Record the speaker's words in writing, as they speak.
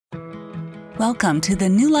Welcome to the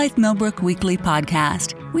New Life Millbrook Weekly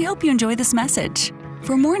Podcast. We hope you enjoy this message.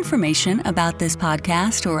 For more information about this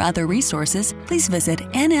podcast or other resources, please visit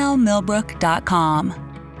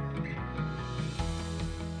nlmillbrook.com.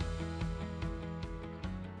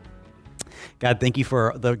 God, thank you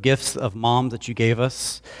for the gifts of moms that you gave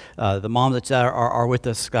us, the moms that are with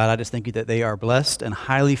us. God, I just thank you that they are blessed and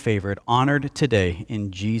highly favored, honored today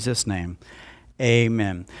in Jesus' name.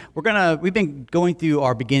 Amen. We've been going through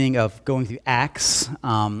our beginning of going through Acts,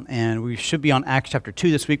 and we should be on Acts chapter 2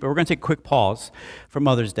 this week, but we're going to take a quick pause for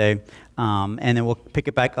Mother's Day, and then we'll pick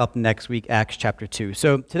it back up next week, Acts chapter 2.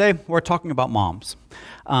 So today we're talking about moms,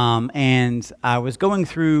 and I was going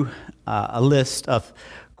through a list of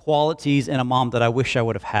qualities in a mom that I wish I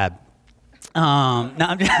would have had. No,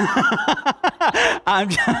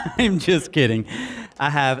 I'm just kidding. I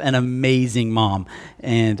have an amazing mom,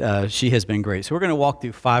 and she has been great. So we're going to walk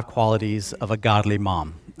through 5 qualities of a godly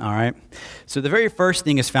mom, all right? So the very first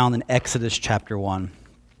thing is found in Exodus chapter 1.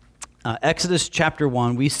 Exodus chapter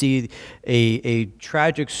 1, we see a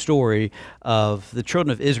tragic story of the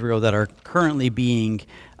children of Israel that are currently being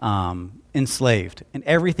enslaved, and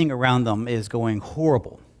everything around them is going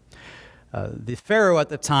horrible. The Pharaoh at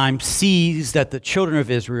the time sees that the children of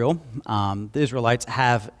Israel, the Israelites,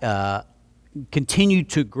 have continued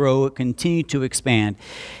to grow, continued to expand,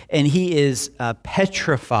 and he is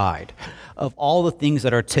petrified of all the things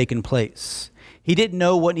that are taking place. He didn't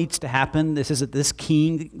know what needs to happen. This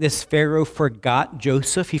king, this Pharaoh forgot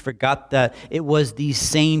Joseph. He forgot that it was these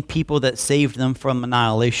same people that saved them from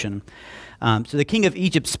annihilation. So the king of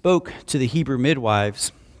Egypt spoke to the Hebrew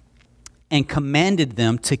midwives and commanded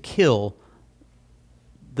them to kill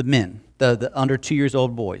the men, the under 2 years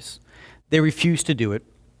old boys. They refused to do it.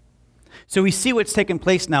 So we see what's taking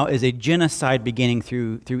place now is a genocide beginning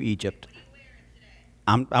through Egypt.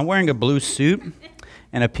 I'm wearing a blue suit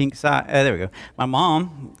and a pink sock. There we go. My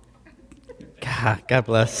mom, God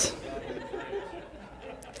bless.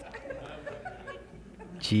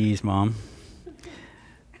 Jeez, Mom.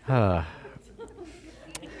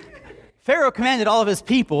 Pharaoh commanded all of his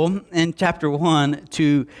people in chapter 1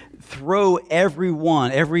 to throw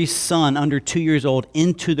every son under 2 years old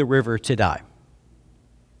into the river to die.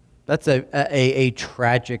 That's a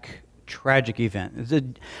tragic event. It's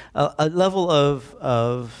a level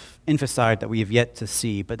of infanticide that we have yet to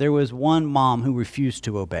see, but there was one mom who refused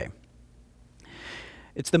to obey.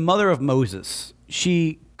 It's the mother of Moses.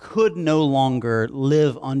 She could no longer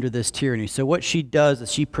live under this tyranny, so what she does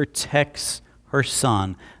is she protects her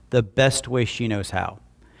son the best way she knows how.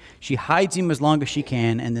 She hides him as long as she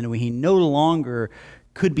can, and then when he no longer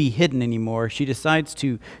could be hidden anymore, she decides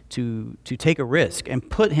to take a risk and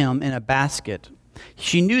put him in a basket.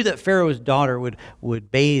 She knew that Pharaoh's daughter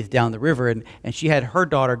would bathe down the river, and she had her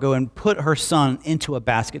daughter go and put her son into a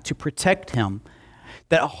basket to protect him,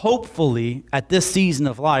 that hopefully at this season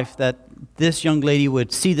of life that this young lady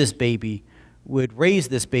would see this baby, would raise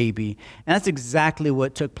this baby, and that's exactly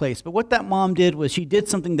what took place. But what that mom did was she did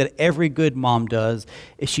something that every good mom does,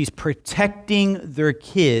 is she's protecting their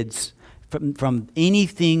kids from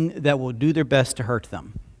anything that will do their best to hurt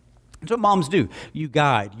them. That's what moms do. You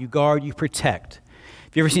guide, you guard, you protect.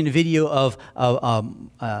 Have you ever seen a video of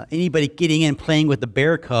anybody getting in playing with the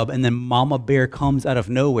bear cub, and then mama bear comes out of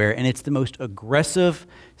nowhere, and it's the most aggressive,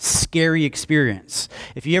 scary experience.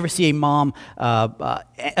 If you ever see a mom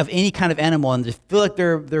of any kind of animal and they feel like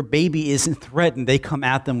their baby isn't threatened, they come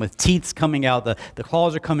at them with teeth coming out, the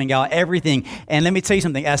claws are coming out, everything. And let me tell you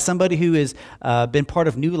something, as somebody who has been part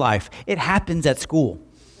of New Life, it happens at school.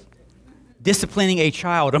 Disciplining a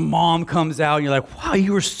child, a mom comes out and you're like, wow,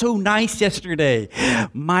 you were so nice yesterday.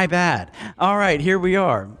 My bad. All right, here we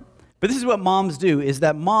are. But this is what moms do, is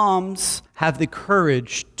that moms have the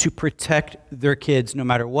courage to protect their kids no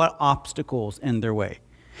matter what obstacles in their way.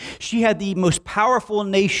 She had the most powerful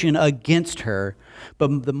nation against her,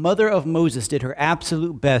 but the mother of Moses did her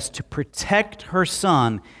absolute best to protect her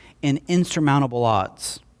son in insurmountable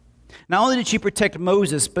odds. Not only did she protect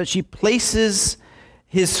Moses, but she places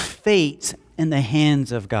his fate in the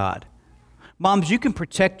hands of God. Moms, you can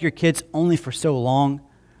protect your kids only for so long,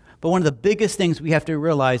 but one of the biggest things we have to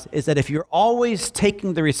realize is that if you're always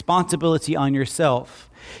taking the responsibility on yourself,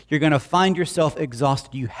 you're going to find yourself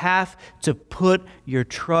exhausted. You have to put your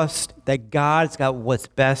trust that God's got what's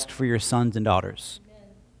best for your sons and daughters.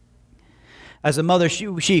 As a mother,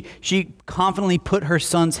 she confidently put her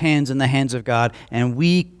son's hands in the hands of God, and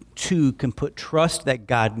we too can put trust that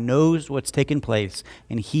God knows what's taking place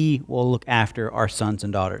and he will look after our sons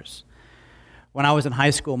and daughters. When I was in high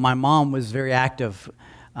school, my mom was very active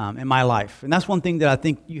in my life. And that's one thing that I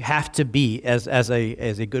think you have to be as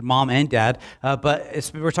a good mom and dad.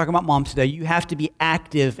 But we're talking about moms today. You have to be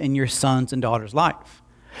active in your son's and daughter's life.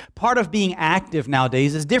 Part of being active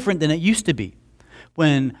nowadays is different than it used to be.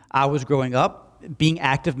 When I was growing up, being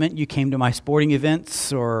active meant you came to my sporting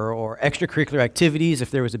events or extracurricular activities. If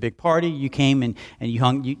there was a big party, you came and you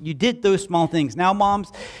hung. You did those small things. Now,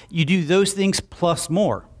 moms, you do those things plus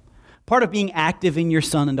more. Part of being active in your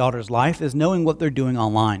son and daughter's life is knowing what they're doing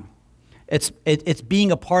online. It's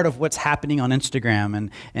being a part of what's happening on Instagram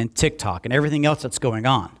and TikTok and everything else that's going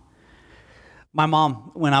on. My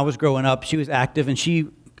mom, when I was growing up, she was active and she,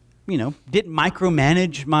 didn't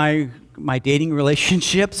micromanage my dating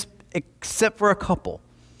relationships, except for a couple.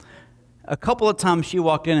 A couple of times she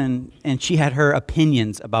walked in and she had her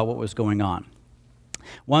opinions about what was going on.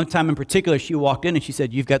 One time in particular, she walked in and she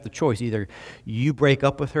said, "You've got the choice. Either you break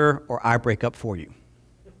up with her or I break up for you."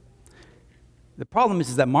 The problem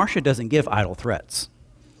is that Marcia doesn't give idle threats.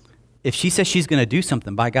 If she says she's going to do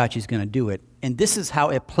something, by God, she's going to do it. And this is how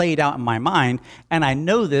it played out in my mind, and I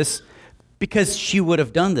know this because she would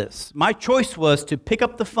have done this. My choice was to pick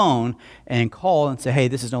up the phone and call and say, "Hey,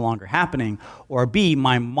 this is no longer happening." Or B,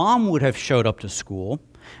 my mom would have showed up to school,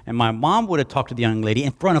 and my mom would have talked to the young lady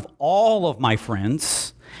in front of all of my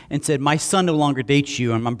friends and said, "My son no longer dates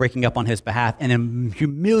you, and I'm breaking up on his behalf," and then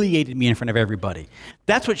humiliated me in front of everybody.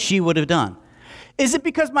 That's what she would have done. Is it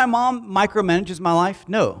because my mom micromanages my life?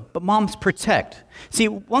 No, but moms protect. See,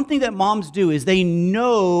 one thing that moms do is they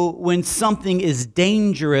know when something is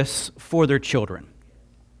dangerous for their children.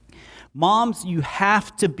 Moms, you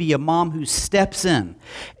have to be a mom who steps in.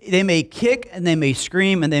 They may kick and they may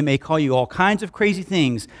scream and they may call you all kinds of crazy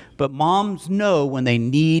things, but moms know when they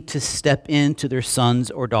need to step into their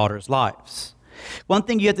sons' or daughters' lives. One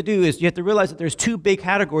thing you have to do is you have to realize that there's two big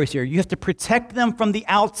categories here. You have to protect them from the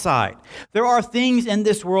outside. There are things in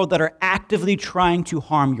this world that are actively trying to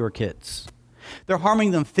harm your kids. They're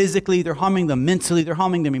harming them physically, they're harming them mentally, they're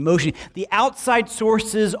harming them emotionally. The outside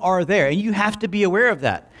sources are there, and you have to be aware of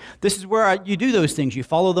that. This is where you do those things. You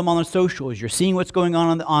follow them on their socials. You're seeing what's going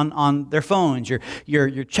on their phones.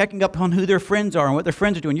 You're checking up on who their friends are and what their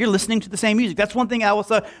friends are doing. You're listening to the same music. That's one thing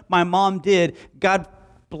my mom did. God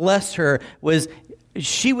bless her, was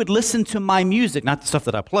she would listen to my music, not the stuff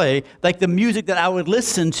that I play, like the music that I would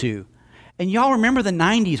listen to. And y'all remember the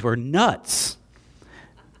 90s were nuts.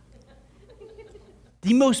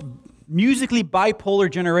 The most musically bipolar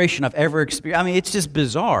generation I've ever experienced. I mean, it's just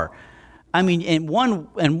bizarre. I mean, in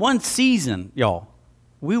one season, y'all,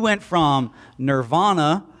 we went from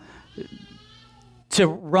Nirvana to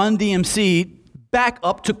Run DMC back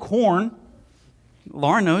up to Korn.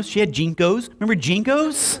 Lauren knows, she had Jinkos. Remember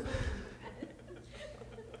Jinkos?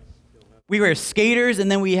 We were skaters, and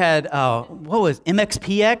then we had,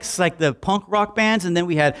 MXPX, like the punk rock bands, and then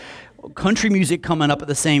we had country music coming up at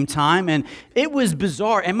the same time, and it was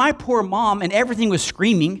bizarre. And my poor mom, and everything was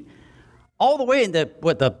screaming all the way in the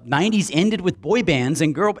 90s ended with boy bands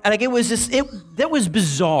and it was just, that was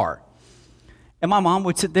bizarre. And my mom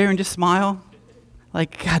would sit there and just smile,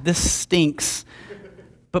 like, "God, this stinks."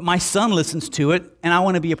 But my son listens to it, and I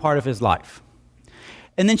want to be a part of his life.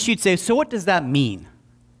 And then she'd say, "So what does that mean?"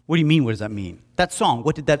 "What do you mean, what does that mean?" "That song,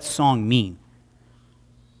 what did that song mean?"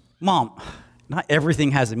 "Mom, not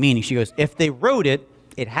everything has a meaning." She goes, "If they wrote it,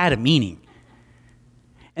 it had a meaning."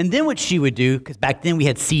 And then what she would do, because back then we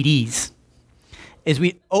had CDs, is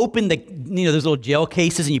we'd open those little gel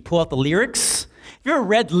cases and you pull out the lyrics. Have you ever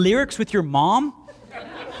read lyrics with your mom?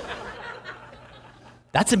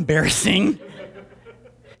 That's embarrassing.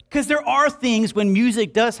 Because there are things when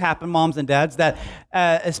music does happen, moms and dads, that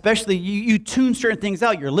especially you tune certain things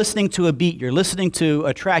out. You're listening to a beat, you're listening to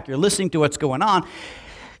a track, you're listening to what's going on,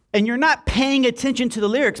 and you're not paying attention to the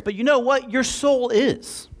lyrics, but you know what? Your soul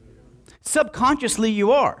is. Subconsciously,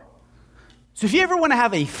 you are. So if you ever want to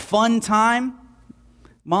have a fun time,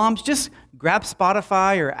 moms, just grab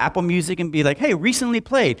Spotify or Apple Music and be like, "Hey, recently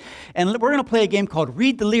played." And we're going to play a game called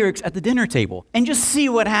Read the Lyrics at the Dinner Table, and just see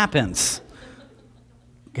what happens.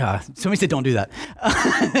 God, somebody said don't do that.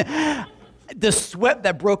 The sweat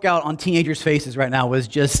that broke out on teenagers' faces right now was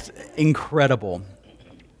just incredible.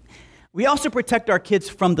 We also protect our kids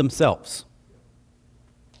from themselves.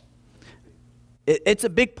 It's a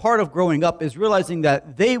big part of growing up is realizing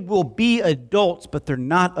that they will be adults, but they're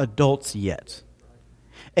not adults yet.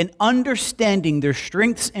 And understanding their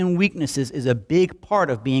strengths and weaknesses is a big part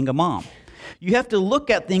of being a mom. You have to look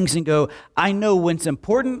at things and go, "I know what's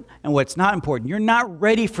important and what's not important." You're not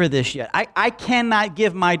ready for this yet. I cannot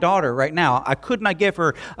give my daughter right now, I could not give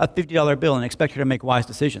her a $50 bill and expect her to make wise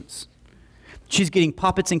decisions. She's getting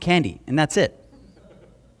poppets and candy, and that's it.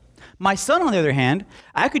 My son, on the other hand,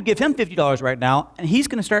 I could give him $50 right now, and he's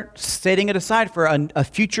going to start setting it aside for a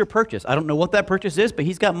future purchase. I don't know what that purchase is, but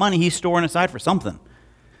he's got money he's storing aside for something.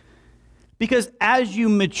 Because as you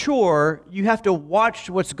mature, you have to watch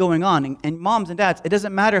what's going on. And moms and dads, it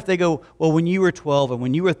doesn't matter if they go, well, when you were 12 or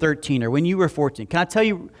when you were 13 or when you were 14. Can I tell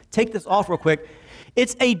you, take this off real quick.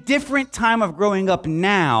 It's a different time of growing up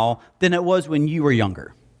now than it was when you were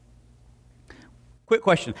younger. Quick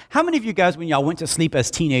question. How many of you guys, when y'all went to sleep as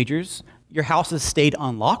teenagers, your houses stayed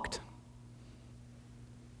unlocked?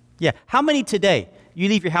 Yeah. How many today, you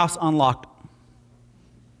leave your house unlocked?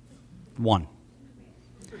 One.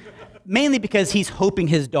 Mainly because he's hoping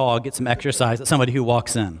his dog gets some exercise at somebody who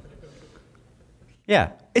walks in.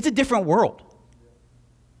 Yeah, it's a different world.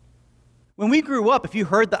 When we grew up, if you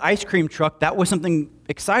heard the ice cream truck, that was something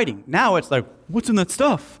exciting. Now it's like, what's in that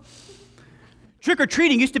stuff?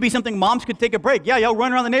 Trick-or-treating used to be something moms could take a break. Yeah, y'all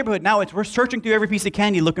run around the neighborhood. Now we're searching through every piece of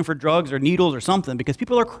candy looking for drugs or needles or something because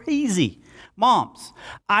people are crazy. Moms,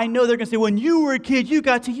 I know they're going to say, when you were a kid, you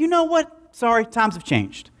got to, you know what? Sorry, times have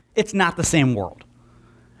changed. It's not the same world.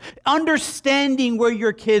 Understanding where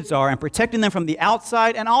your kids are and protecting them from the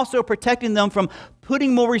outside and also protecting them from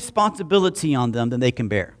putting more responsibility on them than they can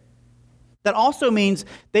bear. That also means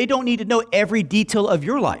they don't need to know every detail of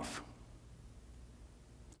your life.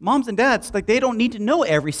 Moms and dads, they don't need to know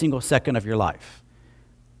every single second of your life.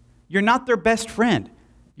 You're not their best friend.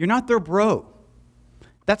 You're not their bro.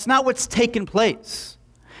 That's not what's taken place.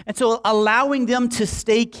 And so allowing them to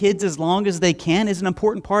stay kids as long as they can is an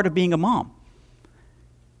important part of being a mom.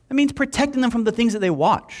 It means protecting them from the things that they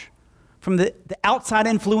watch, from the outside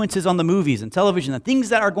influences on the movies and television, the things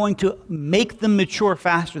that are going to make them mature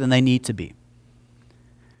faster than they need to be.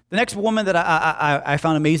 The next woman that I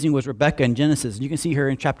found amazing was Rebecca in Genesis. You can see her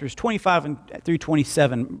in chapters 25 through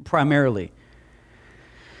 27 primarily.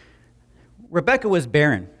 Rebecca was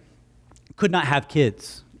barren, could not have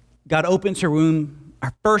kids. God opens her womb.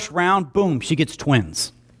 Her first round, boom, she gets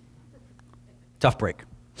twins. Tough break.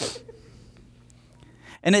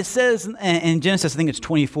 And it says in Genesis, I think it's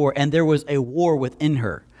 24, and there was a war within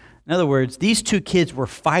her. In other words, these two kids were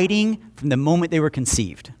fighting from the moment they were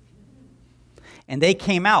conceived. And they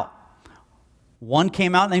came out. One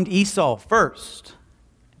came out named Esau first.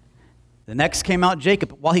 The next came out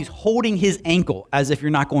Jacob, while he's holding his ankle as if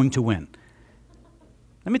you're not going to win.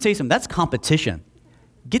 Let me tell you something, that's competition.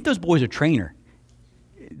 Get those boys a trainer.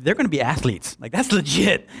 They're going to be athletes. That's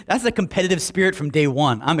legit. That's a competitive spirit from day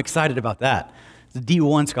one. I'm excited about that. The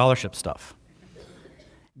D1 scholarship stuff.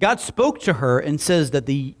 God spoke to her and says that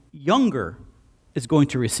the younger is going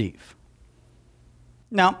to receive.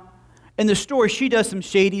 Now, in the story, she does some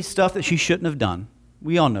shady stuff that she shouldn't have done.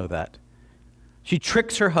 We all know that. She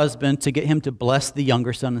tricks her husband to get him to bless the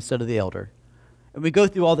younger son instead of the elder. And we go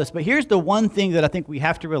through all this. But here's the one thing that I think we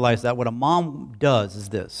have to realize, that what a mom does is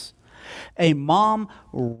this. A mom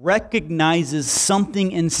recognizes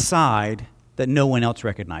something inside that no one else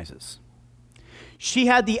recognizes. She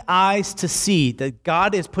had the eyes to see that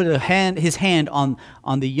God has put his hand on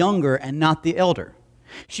the younger and not the elder.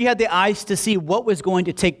 She had the eyes to see what was going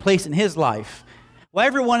to take place in his life. While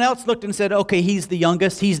everyone else looked and said, okay, he's the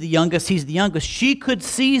youngest, he's the youngest, he's the youngest, she could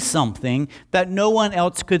see something that no one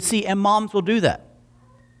else could see, and moms will do that.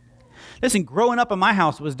 Listen, growing up in my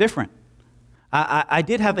house was different. I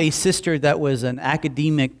did have a sister that was an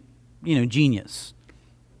academic, genius.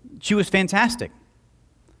 She was fantastic.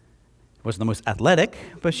 Wasn't the most athletic,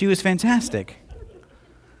 but she was fantastic.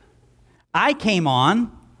 I came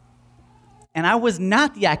on, and I was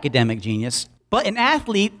not the academic genius, but an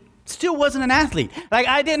athlete still wasn't an athlete.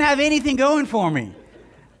 I didn't have anything going for me.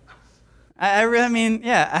 I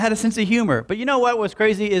had a sense of humor. But you know what was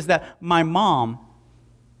crazy is that my mom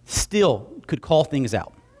still could call things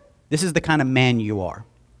out. This is the kind of man you are.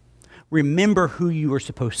 Remember who you were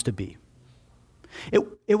supposed to be.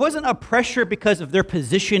 It wasn't a pressure because of their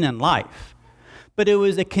position in life, but it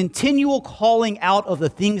was a continual calling out of the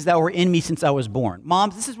things that were in me since I was born.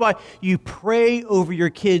 Moms, this is why you pray over your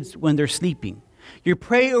kids when they're sleeping. You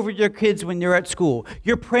pray over your kids when they're at school.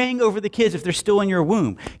 You're praying over the kids if they're still in your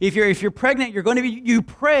womb. If you're pregnant, you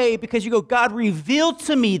pray because you go, God, reveal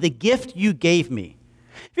to me the gift you gave me.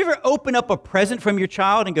 Have you ever opened up a present from your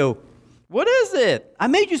child and go, what is it? I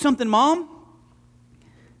made you something, Mom.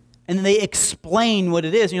 And then they explain what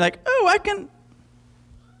it is. And you're like, oh,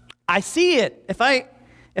 I see it. If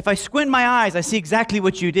I squint my eyes, I see exactly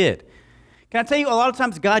what you did. Can I tell you, a lot of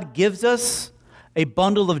times God gives us a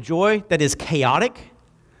bundle of joy that is chaotic,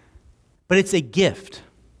 but it's a gift.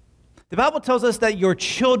 The Bible tells us that your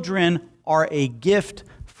children are a gift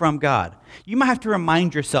from God. You might have to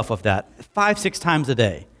remind yourself of that 5-6 times a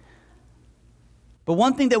day. But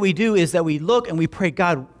one thing that we do is that we look and we pray,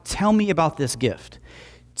 God, tell me about this gift.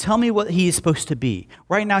 Tell me what he is supposed to be.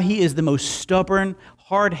 Right now, he is the most stubborn,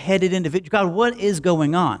 hard-headed individual. God, what is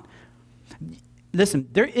going on? Listen,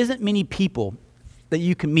 there isn't many people that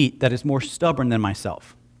you can meet that is more stubborn than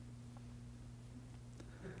myself.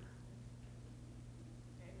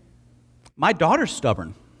 My daughter's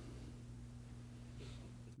stubborn.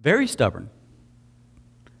 Very stubborn.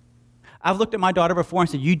 I've looked at my daughter before and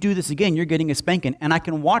said, you do this again, you're getting a spanking. And I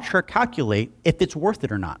can watch her calculate if it's worth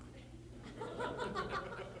it or not.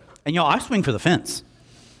 And y'all, I swing for the fence.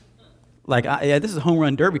 Like, this is a home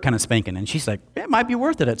run derby kind of spanking. And she's like, it might be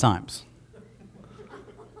worth it at times.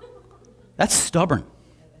 That's stubborn.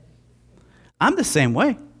 I'm the same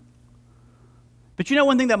way. But you know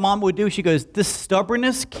one thing that mom would do? She goes, this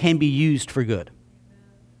stubbornness can be used for good.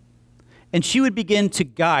 And she would begin to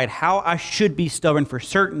guide how I should be stubborn for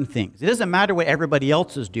certain things. It doesn't matter what everybody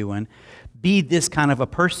else is doing. Be this kind of a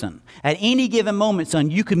person. At any given moment, son,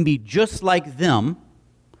 you can be just like them,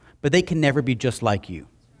 but they can never be just like you.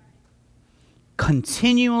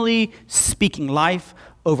 Continually speaking life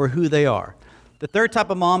over who they are. The third type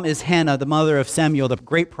of mom is Hannah, the mother of Samuel, the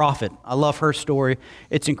great prophet. I love her story.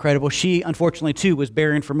 It's incredible. She, unfortunately, too, was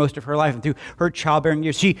barren for most of her life. And through her childbearing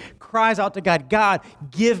years, she cries out to God, God,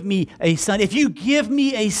 give me a son. If you give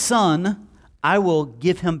me a son, I will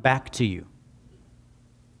give him back to you.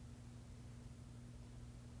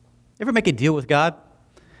 Ever make a deal with God?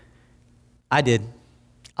 I did.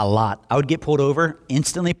 A lot. I would get pulled over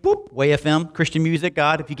instantly. Boop, Way FM, Christian music.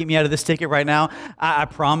 God, if you get me out of this ticket right now, I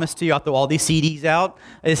promise to you, I'll throw all these CDs out.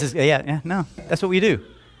 This is, no, that's what we do.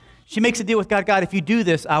 She makes a deal with God. God, if you do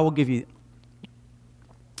this, I'll give him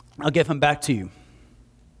back to you.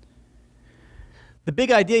 The big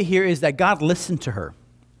idea here is that God listened to her,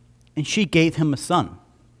 and she gave him a son.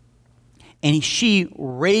 And she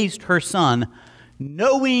raised her son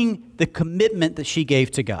knowing the commitment that she gave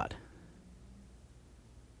to God.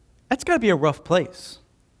 That's got to be a rough place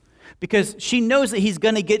because she knows that he's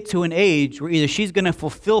going to get to an age where either she's going to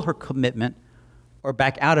fulfill her commitment or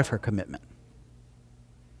back out of her commitment.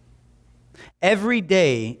 Every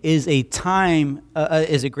day is a time,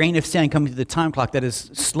 is a grain of sand coming through the time clock that is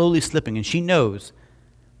slowly slipping, and she knows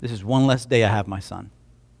this is one less day I have my son.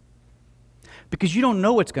 Because you don't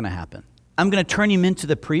know what's going to happen. I'm going to turn him into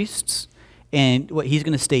the priests, and he's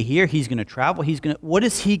going to stay here, he's going to travel, what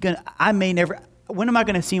is he going to, when am I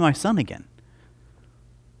going to see my son again?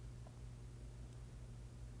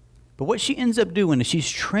 But what she ends up doing is she's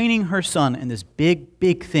training her son in this big,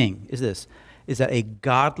 big thing is that a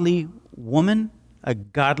godly woman, a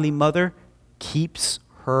godly mother, keeps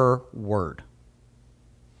her word.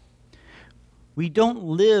 We don't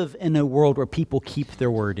live in a world where people keep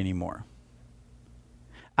their word anymore.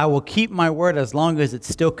 I will keep my word as long as it's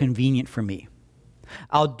still convenient for me.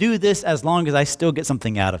 I'll do this as long as I still get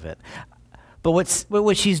something out of it. But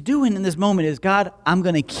what she's doing in this moment is, God, I'm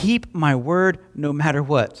going to keep my word no matter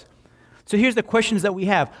what. So here's the questions that we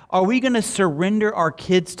have. Are we going to surrender our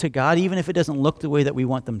kids to God even if it doesn't look the way that we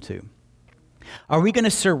want them to? Are we going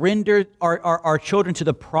to surrender our children to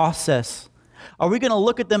the process? Are we going to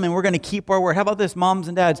look at them and we're going to keep our word? How about this, moms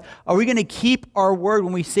and dads? Are we going to keep our word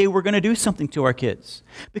when we say we're going to do something to our kids?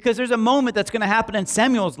 Because there's a moment that's going to happen in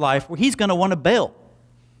Samuel's life where he's going to want to bail.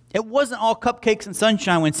 It wasn't all cupcakes and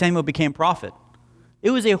sunshine when Samuel became prophet.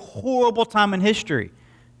 It was a horrible time in history.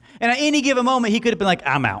 And at any given moment, he could have been like,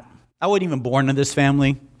 I'm out. I wasn't even born in this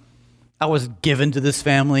family. I was given to this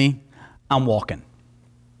family. I'm walking.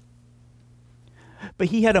 But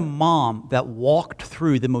he had a mom that walked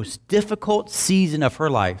through the most difficult season of her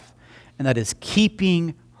life, and that is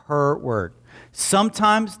keeping her word.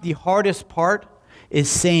 Sometimes the hardest part is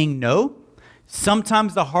saying no.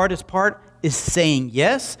 Sometimes the hardest part is saying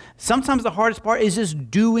yes. Sometimes the hardest part is just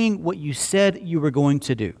doing what you said you were going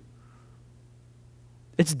to do.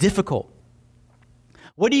 It's difficult.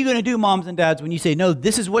 What are you going to do, moms and dads, when you say, no,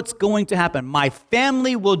 this is what's going to happen. My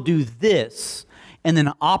family will do this, and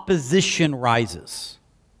then opposition rises.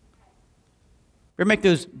 You ever make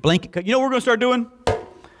those blanket cuts? You know what we're going to start doing?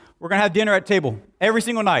 We're going to have dinner at table every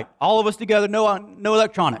single night. All of us together, no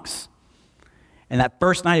electronics. And that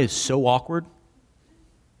first night is so awkward.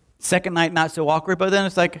 Second night, not so awkward, but then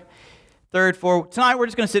it's like third, fourth. Tonight, we're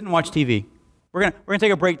just going to sit and watch TV. We're going to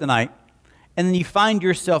take a break tonight. And then you find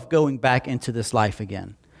yourself going back into this life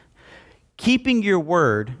again. Keeping your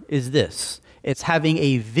word is this. It's having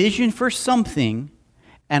a vision for something,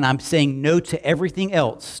 and I'm saying no to everything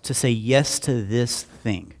else to say yes to this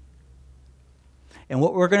thing. And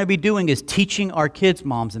what we're going to be doing is teaching our kids,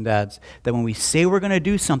 moms and dads, that when we say we're going to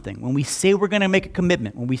do something, when we say we're going to make a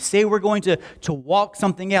commitment, when we say we're going to walk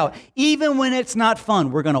something out, even when it's not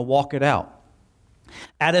fun, we're going to walk it out.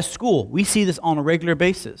 At a school, we see this on a regular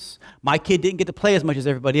basis. My kid didn't get to play as much as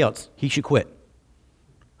everybody else. He should quit.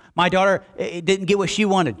 My daughter didn't get what she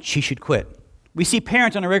wanted. She should quit. We see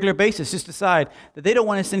parents on a regular basis just decide that they don't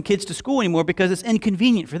want to send kids to school anymore because it's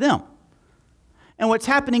inconvenient for them. And what's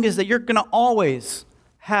happening is that you're going to always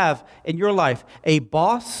have in your life a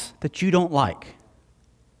boss that you don't like.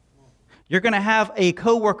 You're going to have a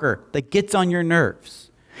coworker that gets on your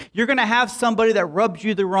nerves. You're going to have somebody that rubs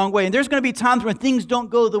you the wrong way. And there's going to be times when things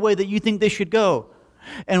don't go the way that you think they should go.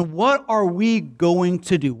 And what are we going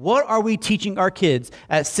to do? What are we teaching our kids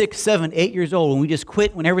at 6, 7, 8 years old when we just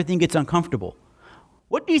quit when everything gets uncomfortable?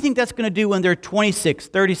 What do you think that's going to do when they're 26,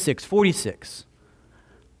 36, 46?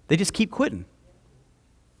 They just keep quitting.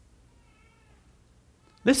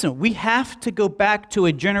 Listen, we have to go back to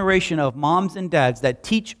a generation of moms and dads that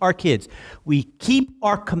teach our kids. We keep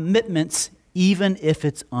our commitments even if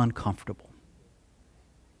it's uncomfortable.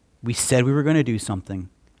 We said we were going to do something,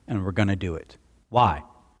 and we're going to do it. Why?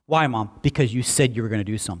 Why, Mom? Because you said you were going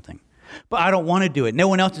to do something. But I don't want to do it. No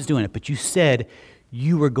one else is doing it, but you said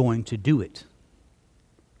you were going to do it.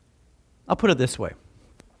 I'll put it this way.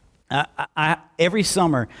 Every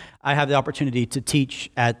summer, I have the opportunity to teach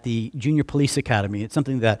at the Junior Police Academy. It's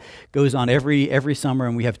something that goes on every summer,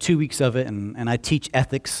 and we have 2 weeks of it, and I teach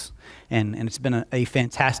ethics, and it's been a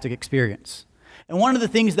fantastic experience. And one of the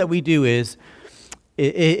things that we do is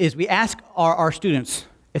we ask our students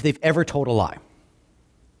if they've ever told a lie.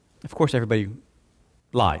 Of course, everybody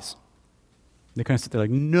lies. They kind of sit there like,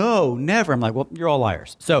 no, never. I'm like, well, you're all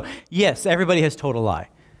liars. So, yes, everybody has told a lie.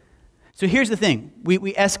 So here's the thing.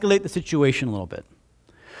 We escalate the situation a little bit.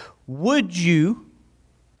 Would you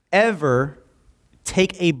ever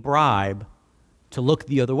take a bribe to look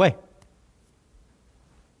the other way?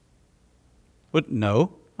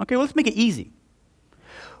 No. Okay, well, let's make it easy.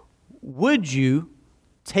 Would you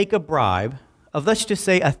take a bribe of, let's just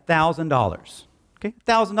say, $1,000? Okay,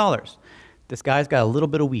 $1,000. This guy's got a little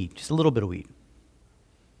bit of weed, just a little bit of weed.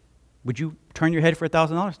 Would you turn your head for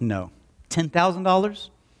 $1,000? No. $10,000?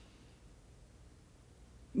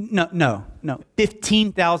 No.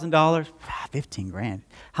 $15,000? 15 grand.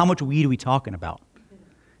 How much weed are we talking about?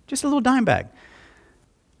 Just a little dime bag.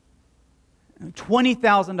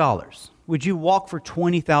 $20,000. Would you walk for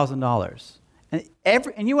 $20,000? And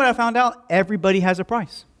you know what I found out? Everybody has a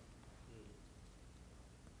price.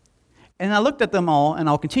 And I looked at them all, and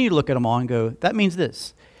I'll continue to look at them all and go, that means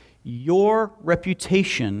this. Your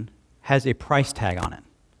reputation has a price tag on it.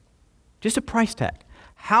 Just a price tag.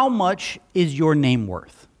 How much is your name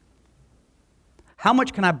worth? How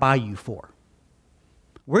much can I buy you for?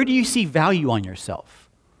 Where do you see value on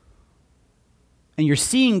yourself? And you're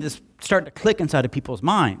seeing this start to click inside of people's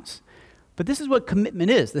minds. But this is what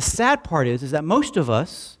commitment is. The sad part is that most of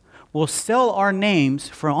us will sell our names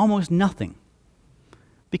for almost nothing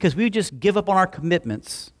because we just give up on our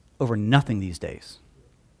commitments over nothing these days.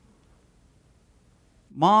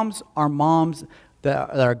 Moms are moms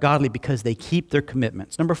that are godly because they keep their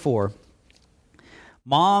commitments. Number 4,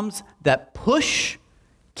 moms that push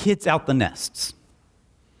kids out the nests.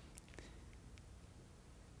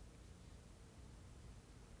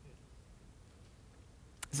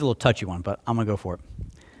 This is a little touchy one, but I'm going to go for it.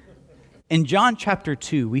 In John chapter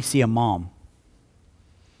 2, we see a mom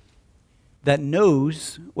that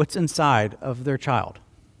knows what's inside of their child.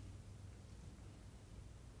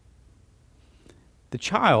 The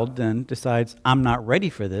child then decides, I'm not ready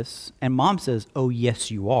for this. And mom says, oh, yes,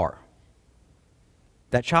 you are.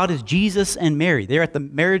 That child is Jesus and Mary. They're at the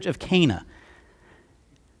marriage of Cana.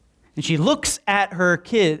 And she looks at her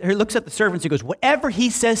kid, looks at the servants and goes, whatever he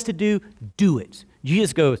says to do, do it.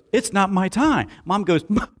 Jesus goes, it's not my time. Mom goes,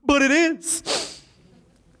 but it is.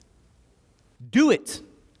 Do it.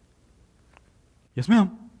 Yes,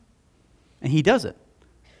 ma'am. And he does it.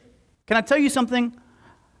 Can I tell you something?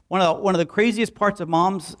 One of the craziest parts of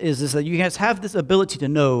moms is that you guys have this ability to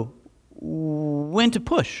know when to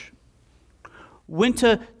push, when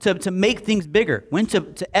to make things bigger, when to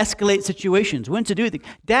escalate situations, when to do things.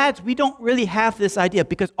 Dads, we don't really have this idea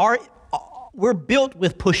because we're built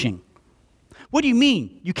with pushing. What do you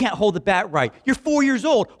mean you can't hold the bat right? You're 4 years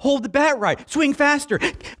old. Hold the bat right. Swing faster.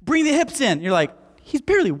 Bring the hips in. You're like, he's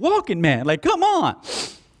barely walking, man. Like, come on.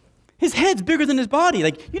 His head's bigger than his body.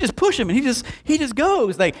 Like, you just push him and he just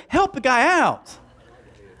goes. Like, help the guy out.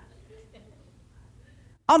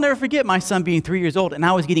 I'll never forget my son being 3 years old, and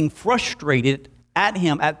I was getting frustrated at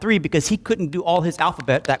him at 3 because he couldn't do all his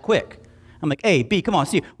alphabet that quick. I'm like, A, B, come on,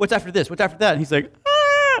 C, what's after this? What's after that? And he's like,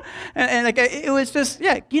 and like it was just,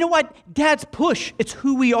 yeah, you know what? Dads push. It's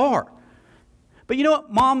who we are. But you know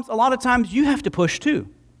what, moms, a lot of times you have to push too.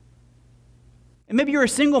 And maybe you're a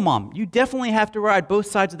single mom. You definitely have to ride both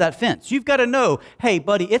sides of that fence. You've got to know, hey,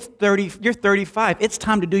 buddy, you're 35. It's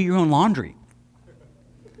time to do your own laundry.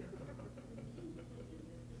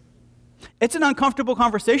 It's an uncomfortable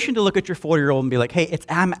conversation to look at your 4-year-old and be like, hey,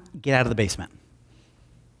 get out of the basement.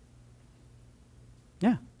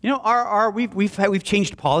 Yeah. You know, we've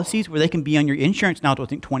changed policies where they can be on your insurance now to, I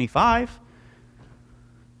think, 25.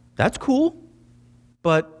 That's cool.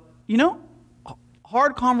 But, you know,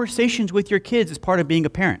 hard conversations with your kids is part of being a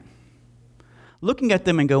parent. Looking at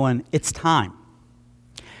them and going, it's time.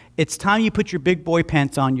 It's time you put your big boy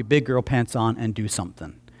pants on, your big girl pants on, and do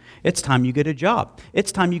something. It's time you get a job.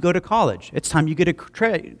 It's time you go to college. It's time you get a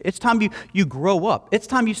trade. It's time you grow up. It's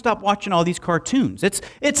time you stop watching all these cartoons.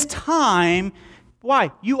 It's time.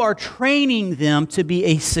 Why? You are training them to be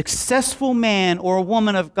a successful man or a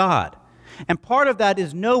woman of God. And part of that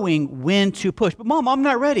is knowing when to push. But Mom, I'm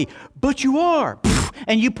not ready. But you are.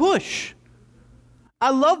 And you push.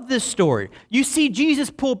 I love this story. You see Jesus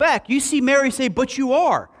pull back. You see Mary say, but you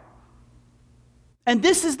are. And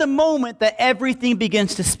this is the moment that everything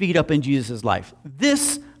begins to speed up in Jesus' life.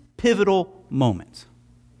 This pivotal moment.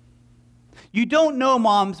 You don't know,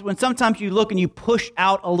 moms, when sometimes you look and you push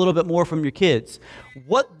out a little bit more from your kids,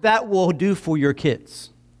 what that will do for your kids.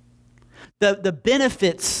 The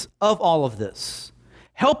benefits of all of this,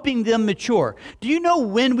 helping them mature. Do you know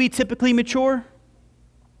when we typically mature?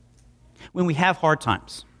 When we have hard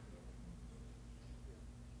times.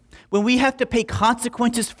 When we have to pay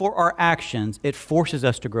consequences for our actions, it forces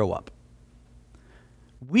us to grow up.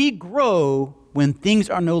 We grow when things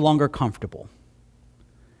are no longer comfortable.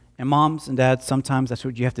 And moms and dads, sometimes that's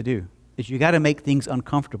what you have to do, is you got to make things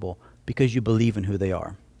uncomfortable because you believe in who they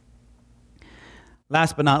are.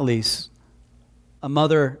 Last but not least, a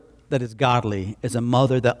mother that is godly is a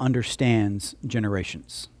mother that understands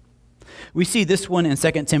generations. We see this one in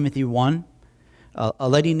 2 Timothy 1. A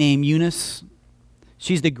lady named Eunice,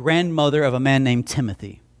 she's the grandmother of a man named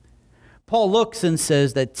Timothy. Paul looks and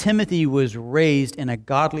says that Timothy was raised in a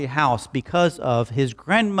godly house because of his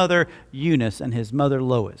grandmother Eunice and his mother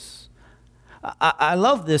Lois. I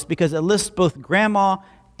love this because it lists both grandma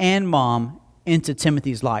and mom into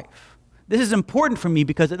Timothy's life. This is important for me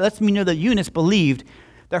because it lets me know that Eunice believed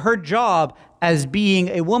that her job as being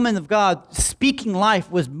a woman of God, speaking life,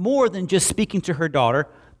 was more than just speaking to her daughter,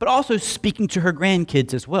 but also speaking to her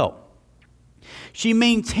grandkids as well. She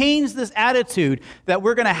maintains this attitude that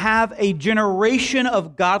we're going to have a generation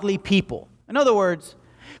of godly people. In other words,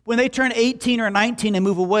 when they turn 18 or 19 and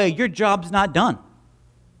move away, your job's not done.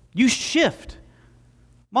 You shift.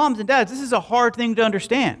 Moms and dads, this is a hard thing to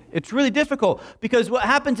understand. It's really difficult because what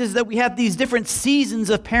happens is that we have these different seasons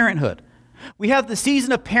of parenthood. We have the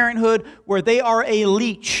season of parenthood where they are a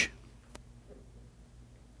leech.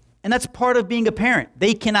 And that's part of being a parent.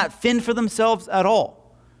 They cannot fend for themselves at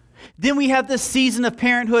all. Then we have this season of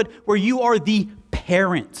parenthood where you are the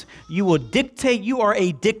parent. You will dictate. You are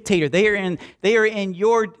a dictator. They are in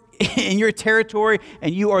your territory,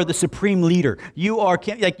 and you are the supreme leader. You are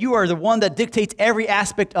the one that dictates every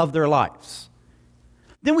aspect of their lives.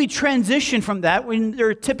 Then we transition from that when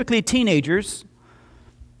they're typically teenagers,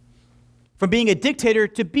 from being a dictator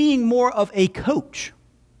to being more of a coach.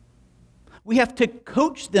 We have to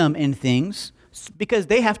coach them in things because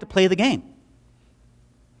they have to play the game.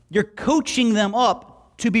 You're coaching them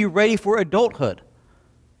up to be ready for adulthood.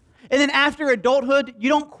 And then after adulthood, you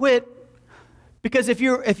don't quit, because if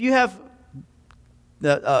you have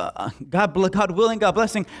the God willing, God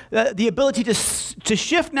blessing, the ability to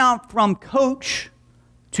shift now from coach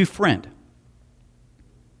to friend.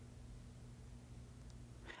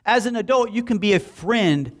 As an adult, you can be a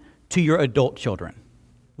friend to your adult children.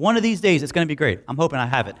 One of these days, it's going to be great. I'm hoping I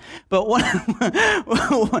have it. But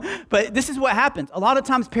this is what happens. A lot of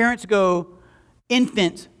times parents go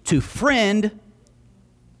infant to friend.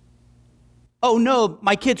 Oh no,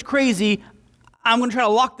 my kid's crazy. I'm going to try to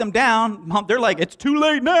lock them down. Mom, they're like, it's too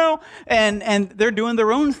late now. And they're doing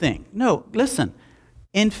their own thing. No, listen.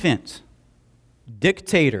 Infant,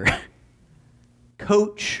 dictator,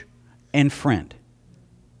 coach, and friend.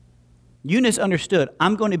 Eunice understood,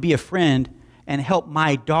 I'm going to be a friend and help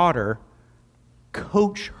my daughter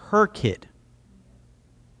coach her kid.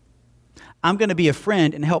 I'm going to be a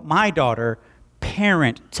friend and help my daughter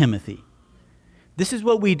parent Timothy. This is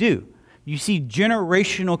what we do. You see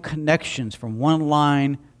generational connections from one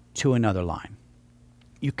line to another line.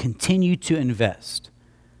 You continue to invest.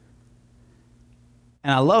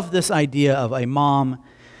 And I love this idea of a mom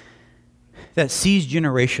that sees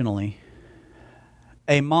generationally.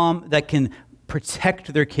 a mom that can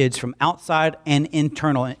protect their kids from outside and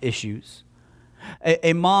internal issues,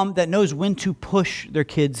 a mom that knows when to push their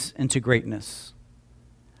kids into greatness,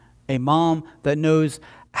 a mom that knows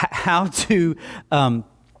how to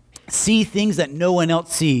see things that no one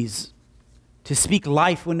else sees, to speak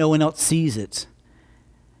life when no one else sees it.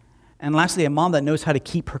 And lastly, a mom that knows how to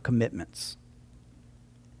keep her commitments.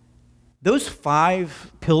 Those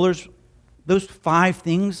 5 pillars, those 5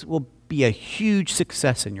 things will be a huge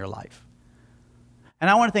success in your life. And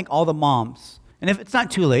I want to thank all the moms. And if it's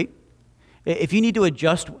not too late, if you need to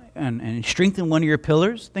adjust and strengthen one of your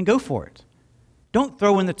pillars, then go for it. Don't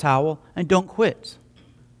throw in the towel and don't quit.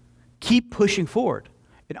 Keep pushing forward.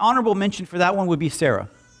 An honorable mention for that one would be Sarah,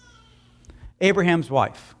 Abraham's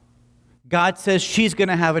wife. God says she's going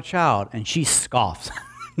to have a child, and she scoffs.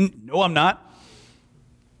 No, I'm not.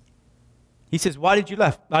 He says, why did you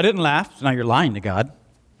laugh? I didn't laugh. So now you're lying to God.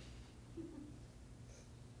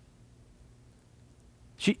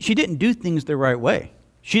 She didn't do things the right way.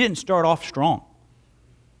 She didn't start off strong.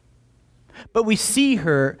 But we see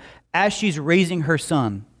her as she's raising her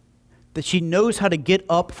son, that she knows how to get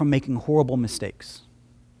up from making horrible mistakes.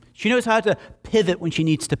 She knows how to pivot when she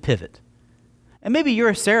needs to pivot. And maybe you're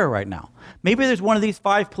a Sarah right now. Maybe there's one of these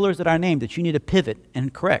 5 pillars that I named that you need to pivot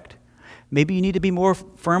and correct. Maybe you need to be more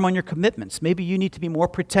firm on your commitments. Maybe you need to be more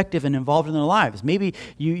protective and involved in their lives. Maybe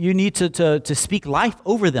you need to speak life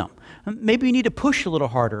over them. Maybe you need to push a little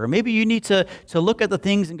harder. Or maybe you need to look at the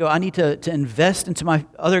things and go, I need to invest into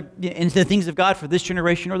into the things of God for this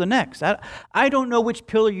generation or the next. I don't know which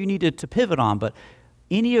pillar you need to pivot on, but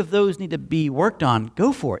any of those need to be worked on.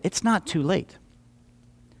 Go for it. It's not too late.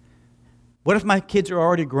 What if my kids are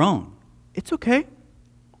already grown? It's okay.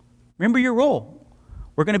 Remember your role.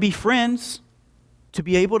 We're going to be friends to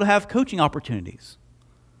be able to have coaching opportunities.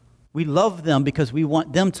 We love them because we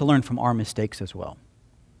want them to learn from our mistakes as well.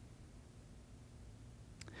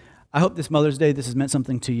 I hope this Mother's Day, this has meant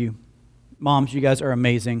something to you. Moms, you guys are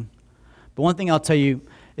amazing. But one thing I'll tell you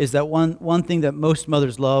is that one thing that most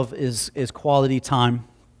mothers love is quality time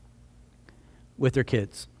with their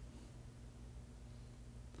kids.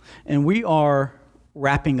 And we are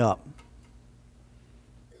wrapping up.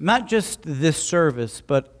 Not just this service,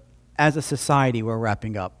 but as a society, we're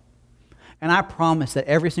wrapping up. And I promise that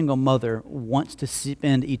every single mother wants to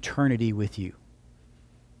spend eternity with you.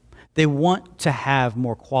 They want to have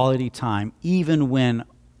more quality time, even when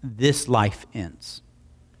this life ends.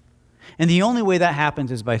 And the only way that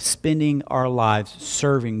happens is by spending our lives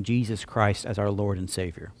serving Jesus Christ as our Lord and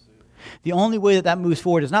Savior. The only way that moves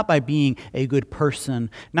forward is not by being a good person,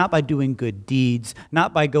 not by doing good deeds,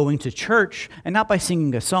 not by going to church, and not by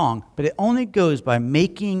singing a song, but it only goes by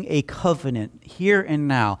making a covenant here and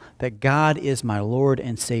now that God is my Lord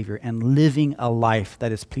and Savior and living a life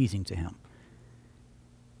that is pleasing to Him.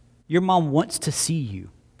 Your mom wants to see you.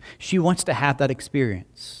 She wants to have that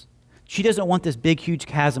experience. She doesn't want this big, huge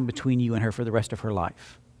chasm between you and her for the rest of her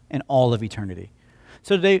life and all of eternity.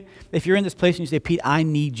 So today, if you're in this place and you say, Pete, I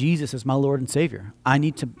need Jesus as my Lord and Savior. I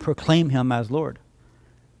need to proclaim Him as Lord.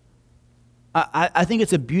 I think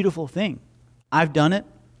it's a beautiful thing. I've done it.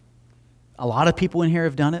 A lot of people in here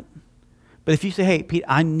have done it. But if you say, hey, Pete,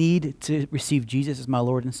 I need to receive Jesus as my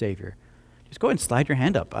Lord and Savior, just go ahead and slide your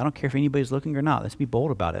hand up. I don't care if anybody's looking or not. Let's be bold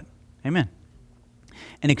about it. Amen.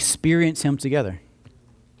 And experience Him together.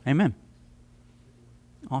 Amen.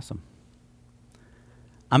 Awesome.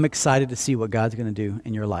 I'm excited to see what God's going to do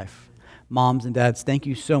in your life. Moms and dads, thank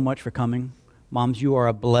you so much for coming. Moms, you are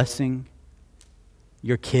a blessing.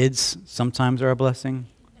 Your kids sometimes are a blessing.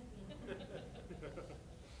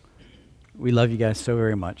 We love you guys so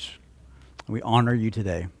very much. We honor you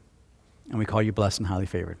today, and we call you blessed and highly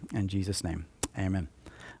favored. In Jesus' name, amen.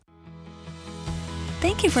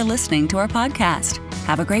 Thank you for listening to our podcast.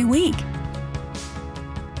 Have a great week.